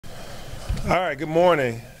All right, good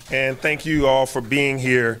morning, and thank you all for being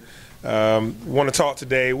here. Want to talk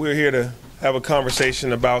today. We're here to have a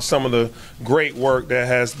conversation about some of the great work that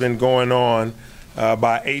has been going on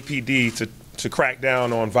by APD to crack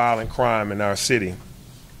down on violent crime in our city.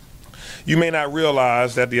 You may not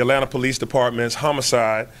realize that the Atlanta Police Department's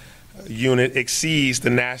homicide unit exceeds the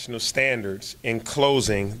national standards in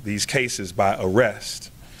closing these cases by arrest.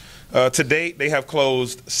 To date, they have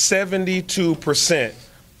closed 72%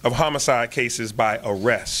 of homicide cases by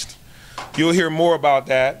arrest. You'll hear more about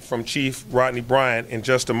that from Chief Rodney Bryant in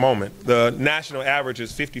just a moment. The national average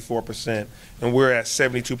is 54%, and we're at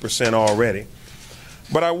 72% already.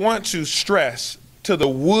 But I want to stress to the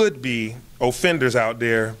would-be offenders out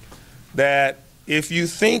there that if you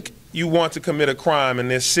think you want to commit a crime in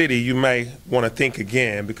this city, you may want to think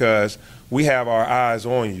again, because we have our eyes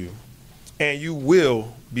on you, and you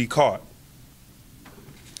will be caught.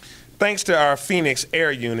 Thanks to our Phoenix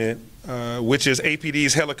Air Unit, which is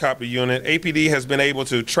APD's helicopter unit, APD has been able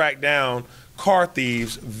to track down car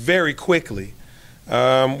thieves very quickly.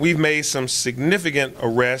 We've made some significant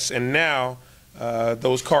arrests, and now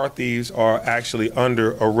those car thieves are actually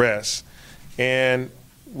under arrest. And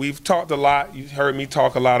we've talked a lot, you heard me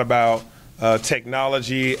talk a lot about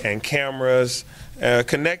technology and cameras.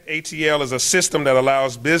 Connect ATL is a system that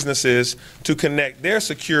allows businesses to connect their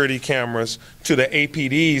security cameras to the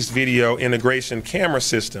APD's video integration camera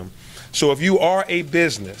system. So if you are a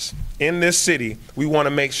business in this city, we want to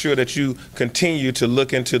make sure that you continue to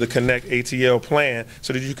look into the Connect ATL plan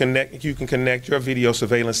so that you can connect your video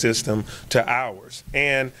surveillance system to ours.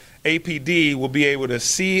 And APD will be able to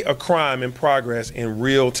see a crime in progress in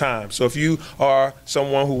real time. So if you are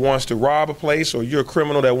someone who wants to rob a place, or you're a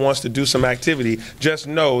criminal that wants to do some activity, just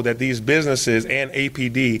know that these businesses and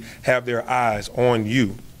APD have their eyes on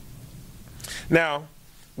you. Now,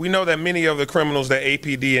 we know that many of the criminals that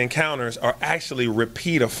APD encounters are actually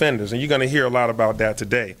repeat offenders, and you're going to hear a lot about that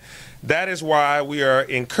today. That is why we are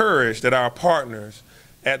encouraged that our partners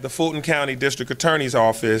at the Fulton County District Attorney's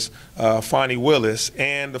Office, Fonnie Willis,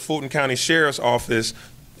 and the Fulton County Sheriff's Office,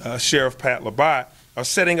 Sheriff Pat Labatt, are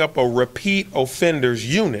setting up a repeat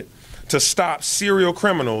offenders unit to stop serial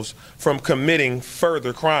criminals from committing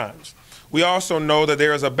further crimes. We also know that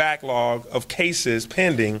there is a backlog of cases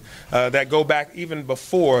pending that go back even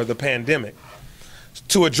before the pandemic.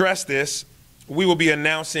 To address this, we will be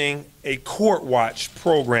announcing a Court Watch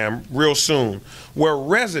program real soon, where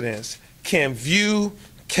residents can view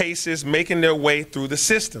cases making their way through the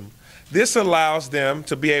system. This allows them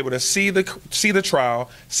to be able to see the trial,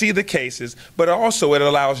 see the cases, but also it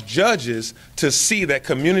allows judges to see that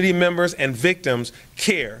community members and victims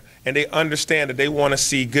care, and they understand that they want to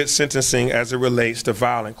see good sentencing as it relates to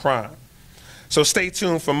violent crime. So stay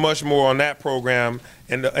tuned for much more on that program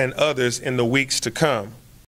and others in the weeks to come.